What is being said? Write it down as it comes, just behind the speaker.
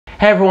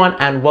Hey everyone,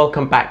 and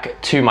welcome back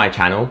to my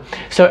channel.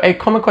 So a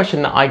common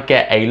question that I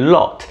get a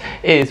lot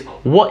is,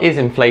 what is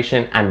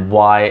inflation and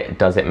why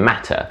does it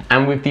matter?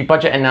 And with the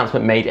budget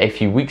announcement made a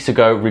few weeks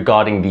ago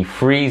regarding the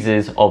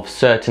freezes of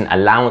certain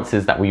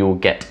allowances that we all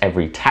get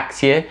every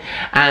tax year,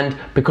 and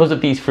because of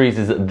these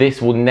freezes,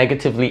 this will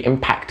negatively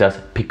impact us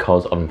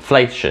because of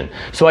inflation.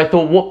 So I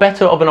thought, what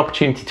better of an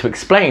opportunity to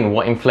explain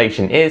what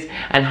inflation is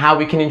and how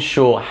we can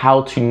ensure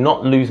how to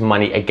not lose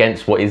money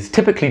against what is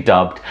typically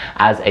dubbed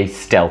as a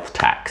stealth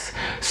tax.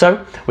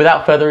 So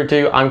without further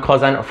ado, I'm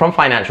Kozan from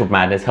Financial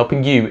Madness,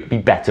 helping you be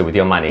better with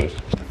your money.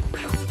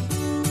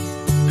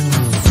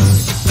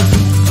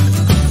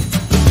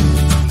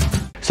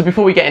 So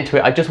before we get into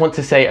it, I just want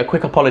to say a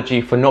quick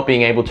apology for not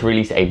being able to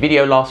release a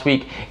video last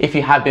week. If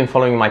you have been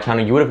following my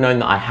channel, you would have known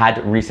that I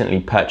had recently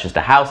purchased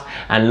a house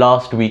and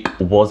last week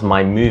was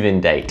my move-in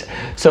date.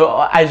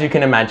 So as you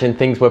can imagine,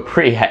 things were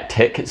pretty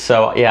hectic.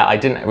 So yeah, I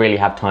didn't really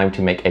have time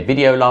to make a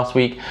video last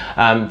week.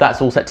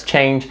 That's all set to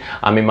change.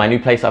 I'm in my new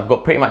place. I've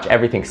got pretty much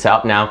everything set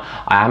up now.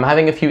 I am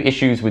having a few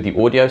issues with the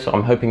audio, so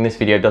I'm hoping this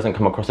video doesn't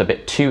come across a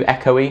bit too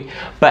echoey,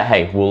 but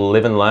hey, we'll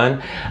live and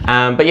learn.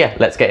 But yeah,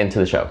 let's get into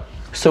the show.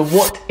 So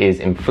what is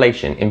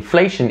inflation?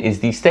 Inflation is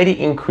the steady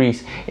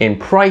increase in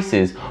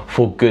prices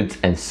for goods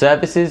and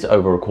services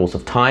over a course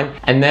of time,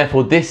 and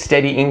therefore this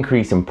steady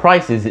increase in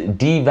prices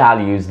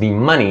devalues the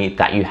money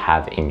that you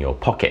have in your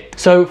pocket.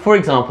 So for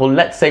example,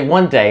 let's say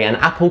one day an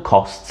apple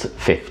costs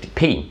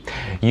 50p.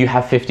 You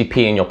have 50p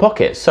in your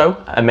pocket,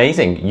 so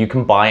amazing, you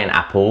can buy an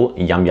apple,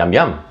 yum yum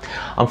yum.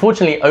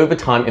 Unfortunately, over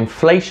time,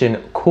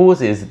 inflation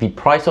causes the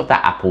price of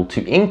that apple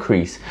to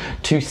increase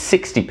to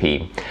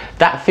 60p.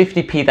 That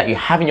 50p that you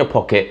have in your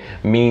pocket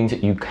means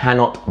you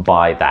cannot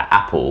buy that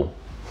apple.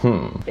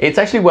 It's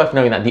actually worth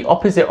knowing that the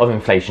opposite of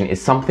inflation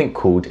is something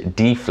called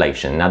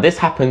deflation. Now this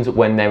happens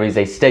when there is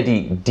a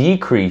steady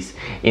decrease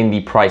in the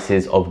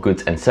prices of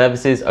goods and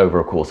services over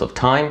a course of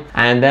time,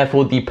 and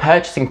therefore the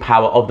purchasing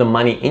power of the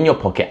money in your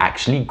pocket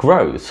actually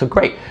grows. So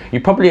great,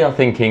 you probably are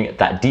thinking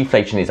that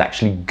deflation is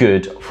actually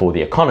good for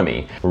the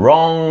economy.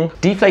 Wrong.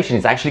 Deflation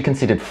is actually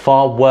considered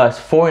far worse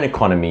for an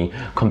economy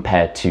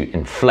compared to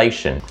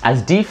inflation,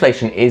 as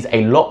deflation is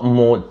a lot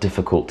more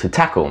difficult to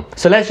tackle.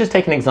 So let's just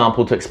take an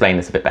example to explain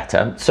this a bit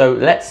better. So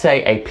let's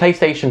say a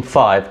PlayStation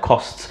 5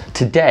 costs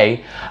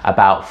today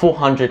about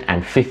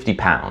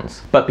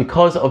 £450, but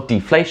because of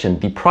deflation,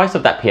 the price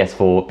of that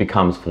PS4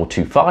 becomes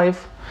 £425,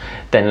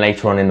 then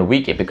later on in the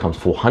week it becomes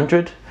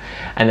 £400,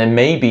 and then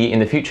maybe in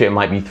the future it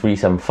might be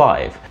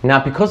 £375.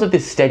 Now, because of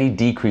this steady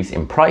decrease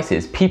in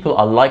prices, people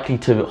are likely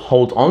to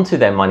hold on to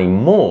their money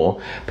more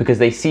because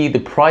they see the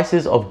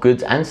prices of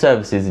goods and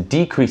services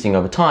decreasing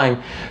over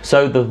time.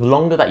 So the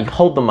longer that you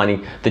hold the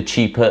money, the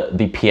cheaper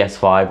the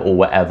PS5 or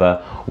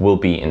whatever will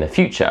be in the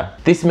future.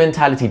 This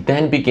mentality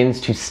then begins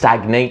to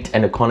stagnate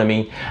an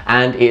economy,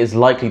 and it is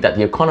likely that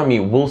the economy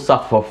will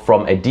suffer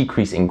from a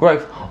decrease in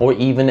growth or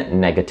even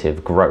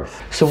negative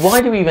growth. So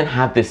why do we even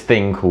have this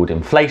thing called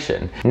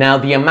inflation? Now,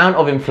 the amount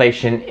of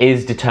inflation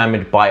is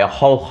determined by a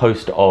whole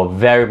host of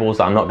variables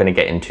that I'm not going to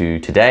get into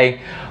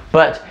today,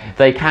 but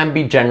they can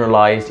be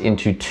generalized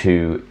into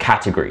two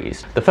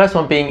categories. The first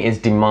one being is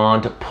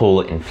demand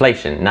pull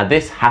inflation. Now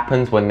this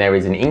happens when there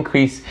is an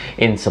increase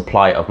in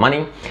supply of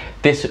money.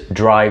 This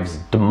drives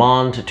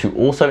demand to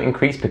also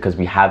increase because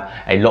we have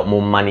a lot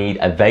more money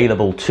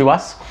available to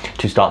us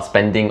to start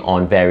spending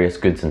on various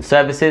goods and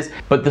services.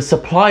 But the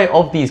supply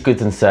of these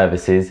goods and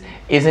services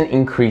isn't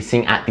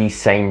increasing at the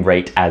same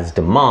rate as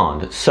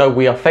demand. So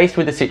we are faced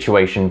with a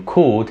situation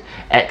called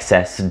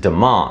excess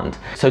demand.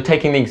 So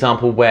taking the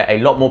example where a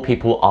lot more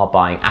people are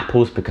buying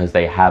apples because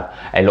they have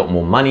a lot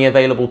more money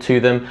available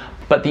to them,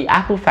 but the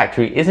Apple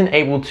factory isn't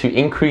able to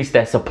increase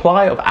their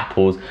supply of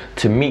apples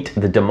to meet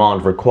the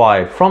demand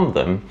required from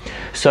them.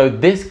 So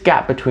this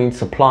gap between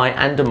supply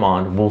and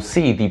demand will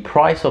see the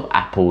price of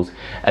apples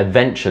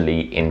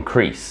eventually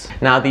increase.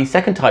 Now the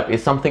second type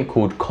is something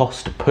called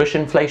cost push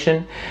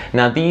inflation.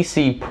 Now these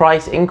see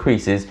price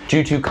increases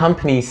due to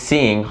companies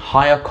seeing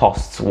higher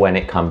costs when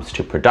it comes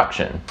to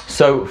production.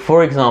 So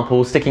for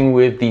example, sticking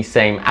with the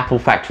same Apple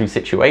factory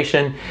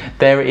situation,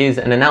 there is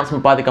an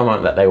announcement by the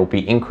government that they will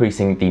be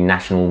increasing the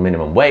national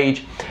minimum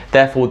wage.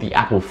 Therefore, the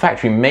Apple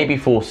factory may be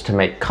forced to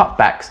make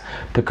cutbacks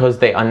because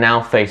they are now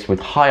faced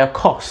with higher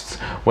costs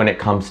when it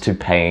comes to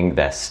paying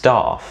their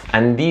staff.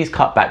 And these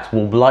cutbacks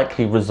will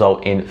likely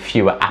result in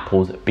fewer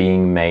apples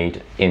being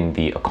made in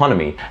the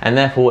economy. And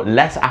therefore,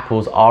 less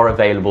apples are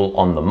available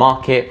on the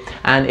market.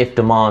 And if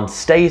demand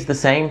stays the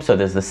same, so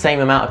there's the same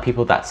amount of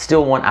people that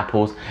still want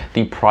apples,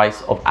 the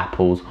price of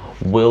apples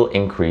will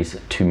increase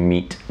to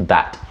meet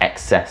that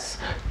excess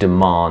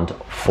demand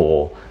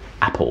for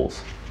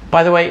apples.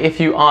 By the way, if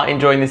you are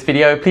enjoying this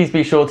video, please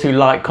be sure to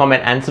like,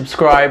 comment and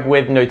subscribe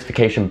with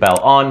notification bell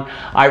on.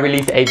 I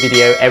release a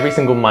video every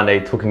single Monday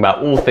talking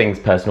about all things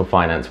personal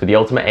finance with the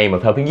ultimate aim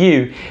of helping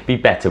you be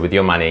better with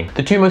your money.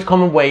 The two most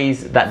common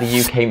ways that the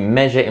UK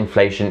measure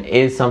inflation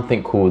is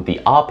something called the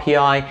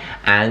RPI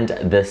and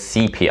the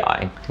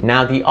CPI.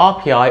 Now the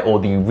RPI, or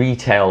the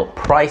Retail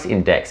Price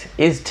Index,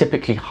 is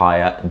typically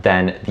higher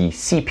than the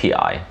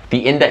CPI. The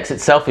index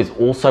itself is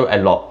also a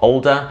lot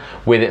older,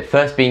 with it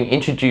first being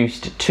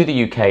introduced to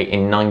the UK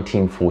in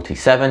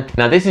 1947.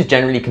 Now this is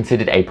generally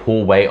considered a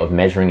poor way of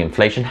measuring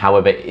inflation,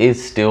 however it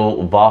is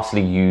still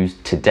vastly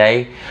used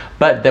today.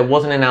 But there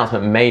was an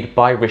announcement made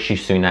by Rishi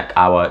Sunak,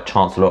 our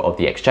Chancellor of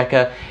the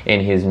Exchequer, in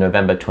his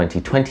November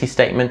 2020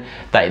 statement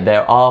that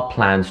there are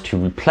plans to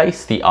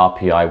replace the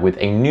RPI with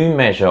a new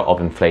measure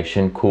of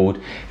inflation called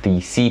the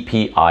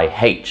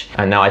CPIH.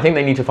 And now I think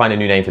they need to find a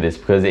new name for this,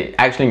 because it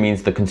actually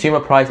means the Consumer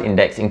Price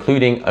Index,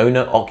 including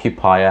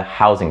owner-occupier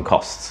housing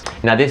costs.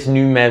 Now this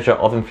new measure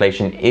of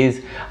inflation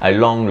is a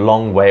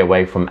long way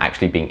away from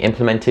actually being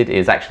implemented. It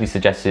is actually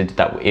suggested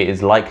that it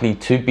is likely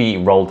to be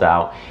rolled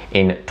out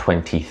in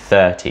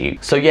 2030.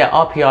 So yeah,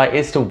 RPI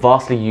is still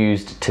vastly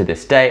used to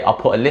this day. I'll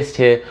put a list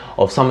here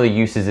of some of the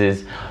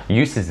usages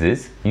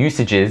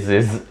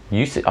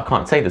I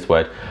can't say this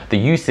word, the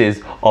uses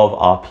of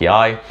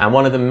RPI, and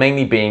one of them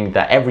mainly being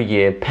that every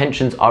year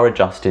pensions are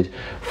adjusted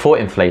for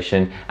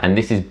inflation, and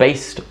this is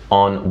based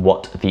on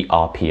what the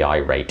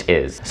RPI rate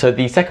is. So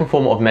the second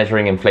form of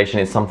measuring inflation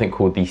is something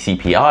called the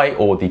CPI,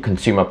 or the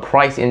Consumer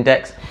Price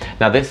Index.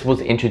 Now this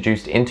was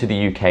introduced into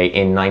the UK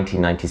in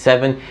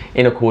 1997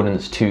 in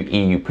accordance to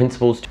EU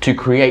principles to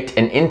create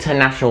an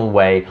international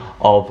way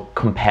of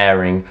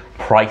comparing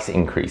price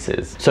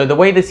increases. So the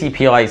way the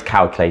CPI is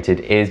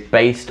calculated is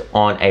based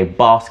on a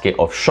basket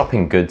of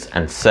shopping goods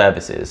and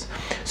services.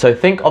 So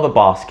think of a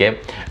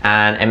basket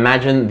and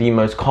imagine the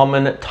most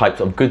common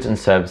types of goods and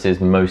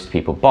services most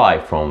people buy,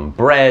 from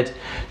bread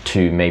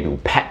to maybe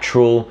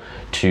petrol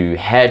to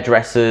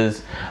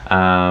hairdressers,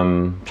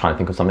 trying to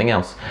think of something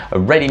else,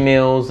 ready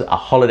meals, a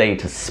holiday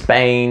to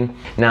Spain.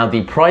 Now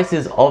the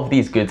prices of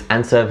these goods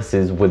and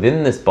services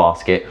within this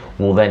basket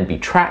will then be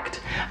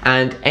tracked,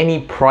 and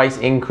any price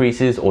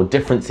increases or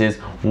differences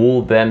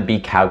will then be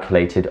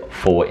calculated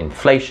for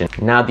inflation.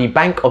 Now the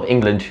Bank of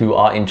England, who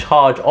are in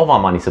charge of our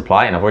money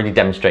supply, and I've already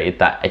demonstrated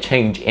that a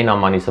change in our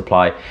money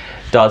supply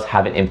does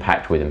have an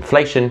impact with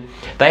inflation,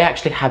 they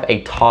actually have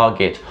a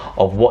target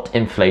of what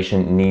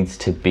inflation needs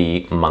to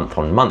be month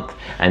on month,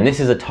 and this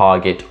is a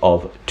target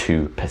of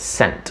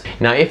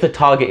 2%. Now if the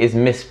target is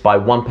missed by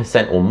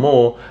 1% or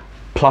more,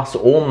 plus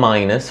or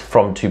minus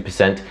from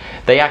 2%,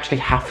 they actually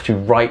have to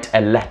write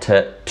a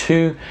letter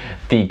to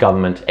the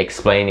government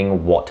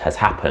explaining what has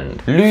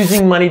happened.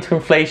 Losing money to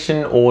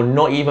inflation, or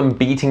not even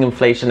beating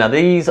inflation. Now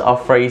these are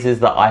phrases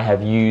that I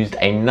have used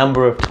a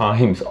number of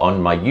times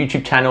on my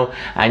YouTube channel,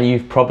 and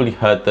you've probably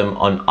heard them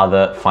on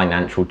other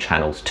financial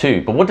channels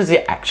too. But what does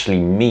it actually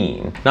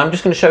mean? Now I'm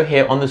just going to show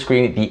here on the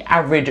screen the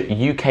average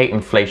UK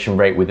inflation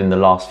rate within the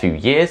last few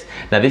years.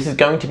 Now this is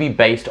going to be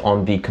based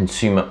on the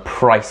Consumer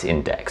Price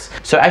Index.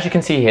 So as you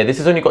can see here, this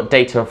has only got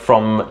data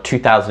from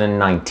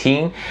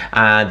 2019,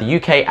 and the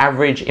UK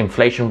average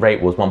inflation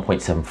rate was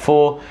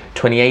 1.74,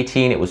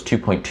 2018 it was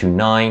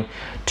 2.29,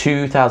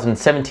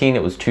 2017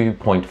 it was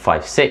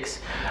 2.56,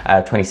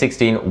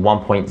 2016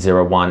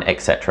 1.01,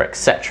 etc,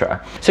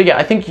 etc. So yeah,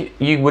 I think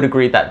you would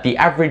agree that the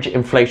average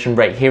inflation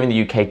rate here in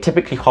the UK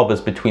typically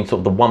hovers between sort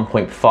of the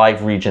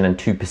 1.5 region and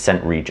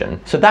 2% region.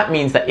 So that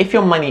means that if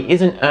your money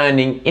isn't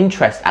earning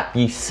interest at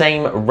the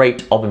same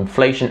rate of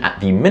inflation at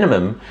the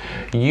minimum,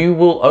 you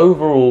will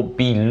overall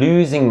be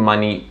losing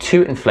money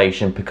to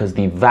inflation, because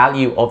the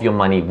value of your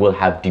money will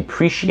have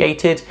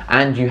depreciated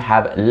and you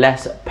have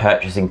less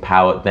purchasing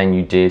power than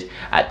you did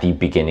at the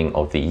beginning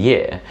of the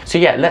year. So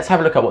yeah, let's have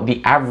a look at what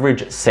the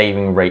average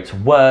saving rates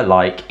were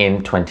like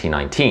in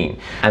 2019,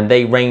 and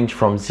they range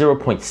from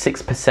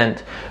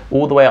 0.6%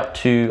 all the way up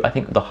to, I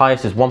think the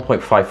highest is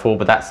 1.54,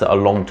 but that's a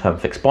long-term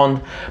fixed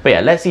bond. But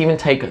yeah, let's even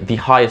take the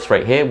highest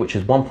rate here, which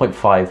is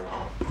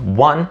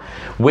 1.51,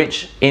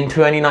 which in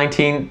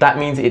 2019, that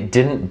means it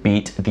didn't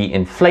beat the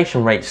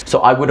inflation rates. So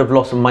I would have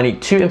lost money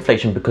to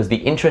inflation because the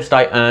interest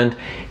I earned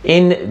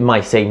in my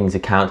savings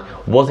account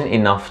wasn't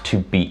enough to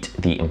beat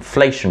the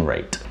inflation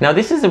rate. Now,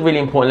 this is a really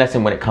important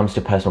lesson when it comes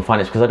to personal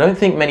finance, because I don't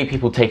think many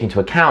people take into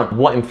account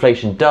what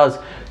inflation does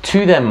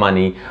to their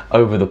money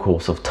over the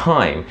course of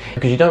time,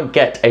 because you don't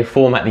get a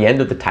form at the end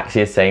of the tax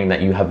year saying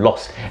that you have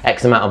lost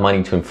X amount of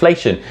money to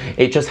inflation.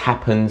 It just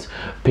happens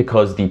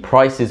because the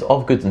prices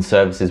of goods and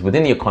services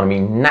within the economy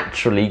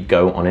naturally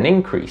go on an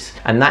increase,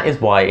 and that is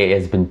why it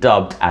has been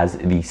dubbed as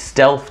the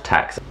stealth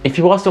tax. If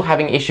you are still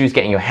having issues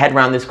getting your head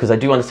around this, because I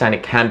do understand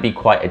it can be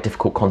quite a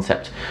difficult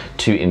concept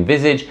to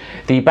envisage,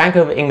 the Bank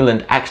of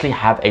England actually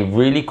have a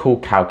really cool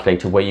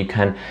calculator where you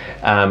can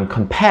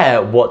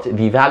compare what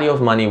the value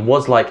of money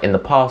was like in the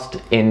past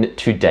in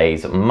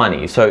today's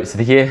money. So it's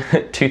the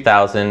year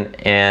 2000,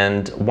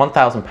 and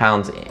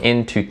 £1,000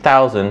 in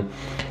 2000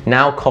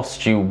 now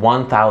costs you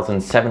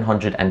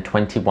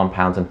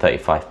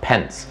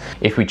 £1,721.35.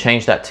 If we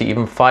change that to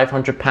even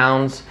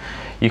 £500,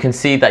 you can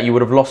see that you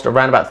would have lost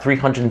around about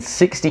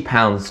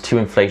 £360 to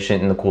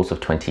inflation in the course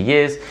of 20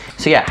 years.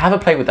 So yeah, have a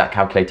play with that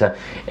calculator.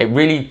 It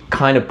really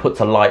kind of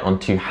puts a light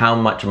onto how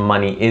much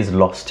money is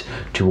lost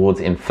towards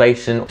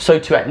inflation. So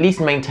to at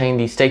least maintain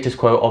the status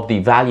quo of the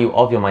value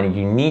of your money,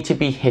 you need to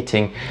be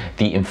hitting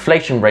the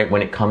inflation rate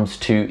when it comes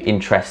to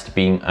interest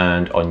being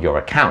earned on your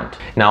account.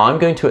 Now, I'm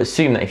going to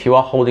assume that if you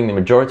are holding the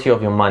majority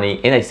of your money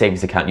in a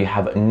savings account, you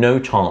have no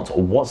chance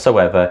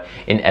whatsoever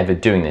in ever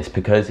doing this,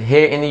 because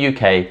here in the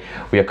UK,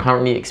 we are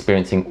currently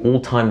experiencing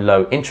all-time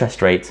low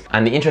interest rates,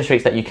 and the interest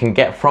rates that you can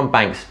get from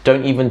banks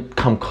don't even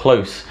come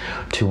close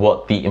to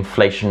what the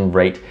inflation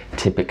rate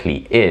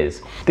typically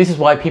is. This is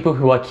why people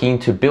who are keen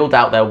to build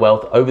out their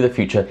wealth over the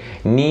future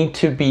need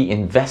to be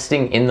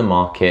investing in the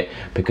market,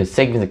 because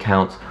savings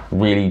accounts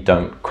really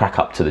don't crack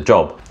up to the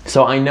job.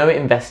 So I know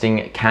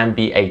investing can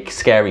be a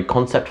scary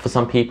concept for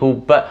some people,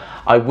 but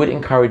I would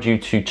encourage you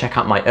to check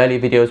out my earlier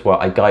videos where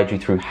I guide you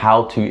through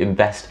how to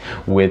invest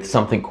with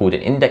something called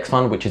an index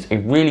fund, which is a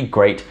really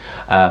great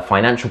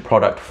financial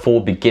product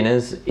for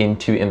beginners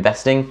into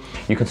investing.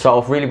 You can start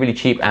off really, really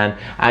cheap, and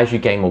as you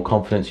gain more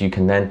confidence, you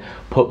can then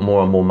put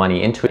more and more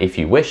money into it if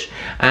you wish.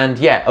 And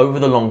yeah, over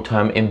the long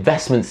term,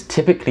 investments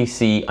typically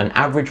see an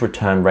average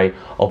return rate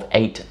of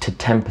 8 to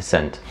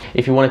 10%.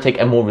 If you want to take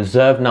a more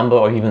reserved number,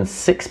 or even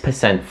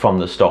 6% from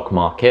the stock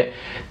market,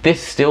 this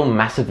still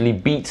massively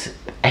beats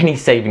any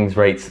savings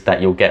rates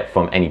that you'll get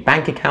from any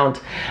bank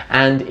account,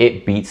 and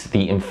it beats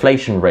the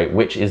inflation rate,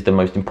 which is the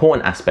most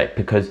important aspect,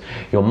 because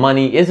your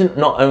money isn't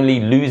not only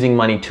losing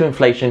money to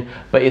inflation,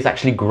 but it's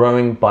actually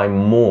growing by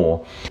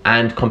more,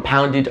 and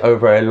compounded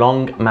over a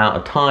long amount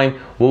of time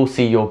will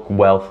see your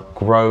wealth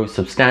grow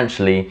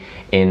substantially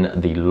in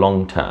the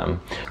long term.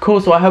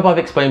 Cool, so I hope I've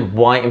explained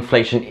why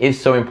inflation is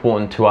so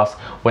important to us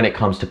when it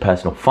comes to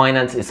personal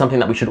finance. It's something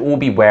that we should all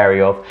be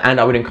wary of, and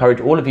I would encourage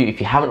all of you, if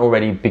you haven't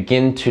already,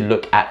 begin to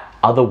look at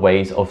other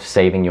ways of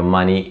saving your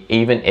money,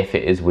 even if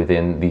it is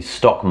within the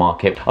stock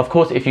market. Of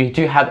course, if you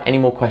do have any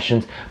more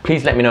questions,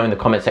 please let me know in the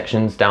comment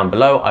sections down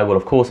below. I will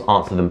of course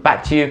answer them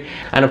back to you.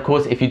 And of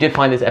course, if you did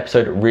find this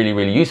episode really,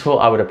 really useful,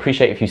 I would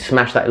appreciate if you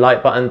smash that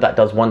like button. That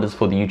does wonders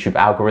for the YouTube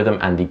algorithm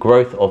and the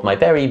growth of my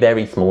very,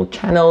 very small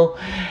channel.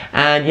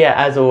 And yeah,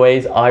 as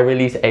always, I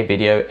release a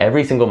video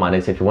every single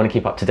Monday, so if you want to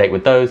keep up to date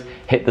with those,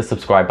 hit the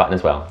subscribe button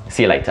as well.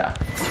 See you later.